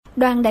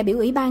Đoàn đại biểu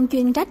Ủy ban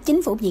chuyên trách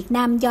Chính phủ Việt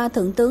Nam do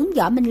Thượng tướng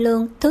Võ Minh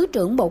Lương, Thứ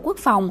trưởng Bộ Quốc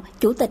phòng,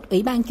 Chủ tịch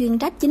Ủy ban chuyên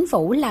trách Chính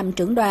phủ làm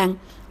trưởng đoàn.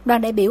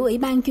 Đoàn đại biểu Ủy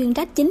ban chuyên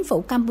trách Chính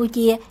phủ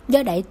Campuchia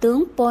do Đại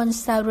tướng Pol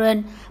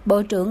Saren,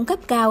 Bộ trưởng cấp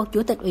cao,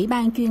 Chủ tịch Ủy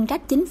ban chuyên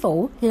trách Chính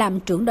phủ làm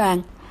trưởng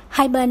đoàn.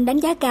 Hai bên đánh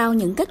giá cao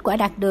những kết quả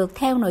đạt được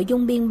theo nội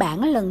dung biên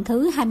bản lần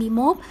thứ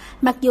 21.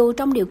 Mặc dù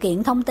trong điều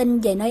kiện thông tin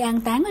về nơi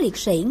an táng liệt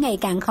sĩ ngày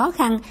càng khó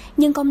khăn,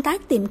 nhưng công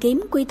tác tìm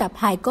kiếm quy tập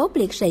hài cốt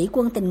liệt sĩ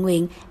quân tình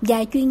nguyện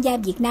và chuyên gia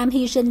Việt Nam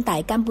hy sinh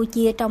tại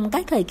Campuchia trong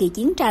các thời kỳ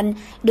chiến tranh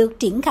được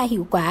triển khai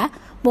hiệu quả.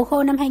 Mùa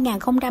khô năm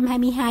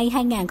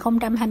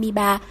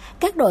 2022-2023,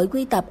 các đội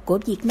quy tập của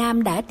Việt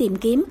Nam đã tìm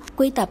kiếm,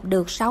 quy tập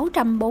được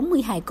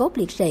 640 hài cốt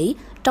liệt sĩ,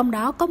 trong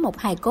đó có một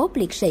hài cốt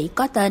liệt sĩ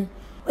có tên.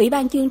 Ủy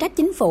ban chuyên trách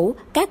Chính phủ,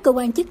 các cơ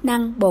quan chức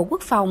năng, Bộ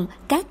Quốc phòng,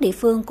 các địa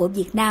phương của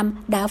Việt Nam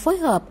đã phối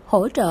hợp,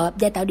 hỗ trợ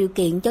và tạo điều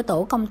kiện cho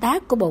tổ công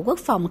tác của Bộ Quốc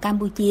phòng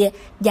Campuchia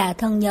và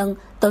thân nhân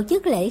tổ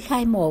chức lễ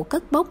khai mộ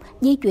cất bốc,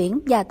 di chuyển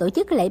và tổ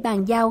chức lễ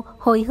bàn giao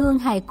hồi hương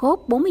hài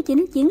cốt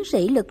 49 chiến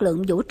sĩ lực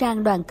lượng vũ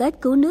trang đoàn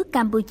kết cứu nước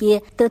Campuchia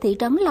từ thị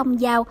trấn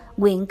Long Giao,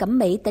 huyện Cẩm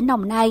Mỹ, tỉnh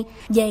Đồng Nai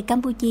về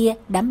Campuchia,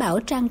 đảm bảo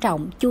trang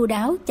trọng, chu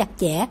đáo, chặt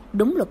chẽ,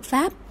 đúng luật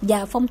pháp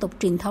và phong tục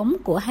truyền thống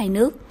của hai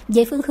nước.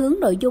 Về phương hướng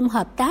nội dung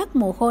hợp tác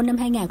mùa khô năm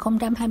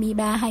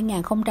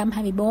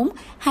 2023-2024,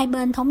 hai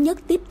bên thống nhất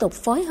tiếp tục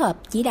phối hợp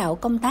chỉ đạo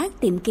công tác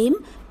tìm kiếm,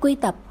 quy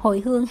tập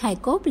hồi hương hài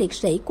cốt liệt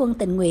sĩ quân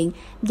tình nguyện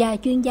và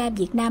chuyên gia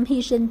Việt Nam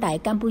hy sinh tại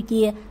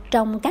Campuchia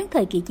trong các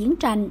thời kỳ chiến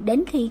tranh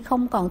đến khi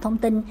không còn thông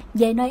tin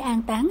về nơi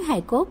an táng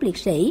hài cốt liệt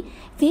sĩ.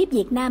 Phía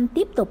Việt Nam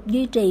tiếp tục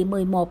duy trì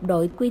 11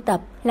 đội quy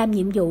tập làm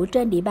nhiệm vụ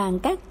trên địa bàn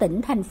các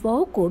tỉnh, thành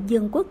phố của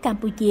Vương quốc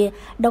Campuchia,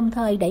 đồng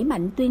thời đẩy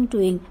mạnh tuyên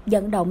truyền,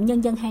 vận động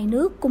nhân dân hai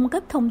nước cung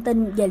cấp thông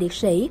tin về liệt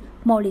sĩ,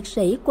 mộ liệt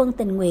sĩ quân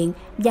tình nguyện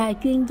và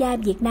chuyên gia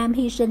Việt Nam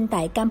hy sinh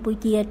tại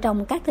Campuchia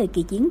trong các thời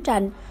kỳ chiến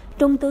tranh.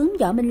 Trung tướng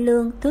Võ Minh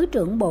Lương, Thứ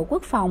trưởng Bộ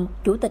Quốc phòng,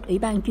 Chủ tịch Ủy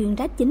ban chuyên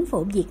trách Chính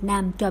phủ Việt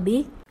Nam cho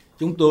biết.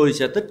 Chúng tôi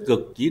sẽ tích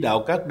cực chỉ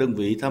đạo các đơn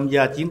vị tham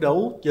gia chiến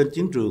đấu trên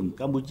chiến trường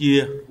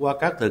Campuchia qua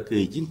các thời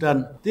kỳ chiến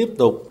tranh, tiếp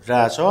tục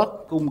rà soát,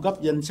 cung cấp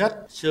danh sách,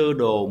 sơ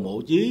đồ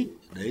mộ chí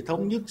để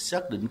thống nhất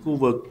xác định khu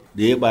vực,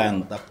 địa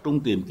bàn tập trung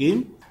tìm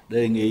kiếm.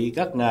 Đề nghị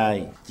các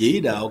ngài chỉ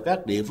đạo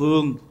các địa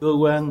phương, cơ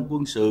quan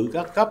quân sự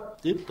các cấp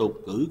tiếp tục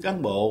cử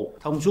cán bộ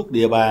thông suốt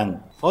địa bàn,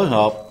 phối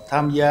hợp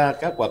tham gia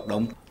các hoạt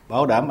động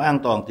bảo đảm an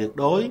toàn tuyệt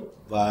đối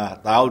và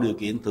tạo điều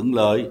kiện thuận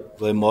lợi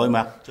về mọi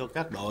mặt cho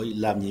các đội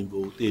làm nhiệm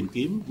vụ tìm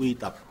kiếm quy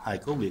tập hài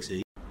cốt liệt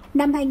sĩ.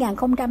 Năm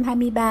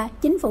 2023,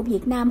 Chính phủ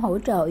Việt Nam hỗ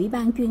trợ Ủy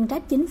ban chuyên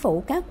trách Chính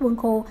phủ các quân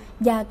khu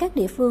và các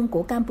địa phương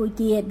của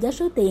Campuchia với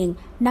số tiền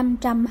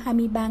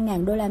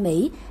 523.000 đô la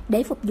Mỹ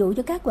để phục vụ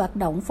cho các hoạt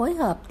động phối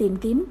hợp tìm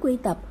kiếm quy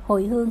tập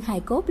hồi hương hài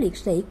cốt liệt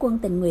sĩ quân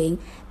tình nguyện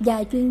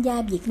và chuyên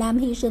gia Việt Nam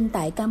hy sinh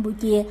tại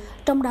Campuchia,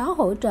 trong đó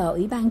hỗ trợ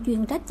Ủy ban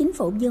chuyên trách Chính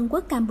phủ Vương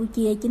quốc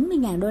Campuchia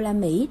 90.000 đô la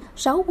Mỹ,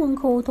 6 quân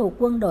khu thuộc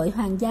Quân đội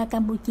Hoàng gia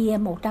Campuchia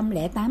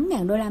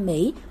 108.000 đô la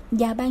Mỹ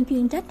và ban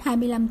chuyên trách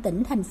 25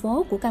 tỉnh, thành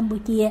phố của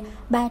Campuchia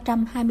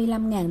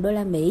 325.000 đô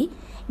la Mỹ.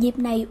 Dịp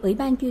này, Ủy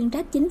ban chuyên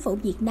trách Chính phủ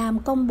Việt Nam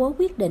công bố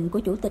quyết định của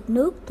Chủ tịch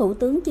nước, Thủ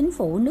tướng Chính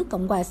phủ nước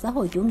Cộng hòa xã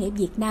hội chủ nghĩa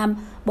Việt Nam,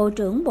 Bộ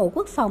trưởng Bộ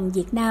Quốc phòng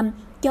Việt Nam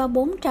cho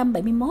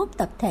 471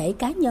 tập thể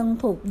cá nhân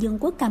thuộc Vương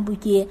quốc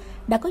Campuchia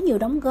đã có nhiều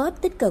đóng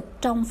góp tích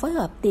cực trong phối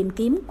hợp tìm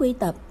kiếm quy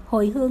tập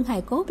hồi hương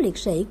hài cốt liệt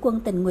sĩ quân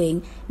tình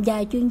nguyện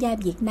và chuyên gia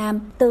Việt Nam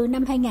từ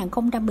năm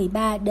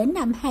 2013 đến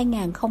năm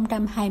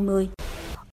 2020.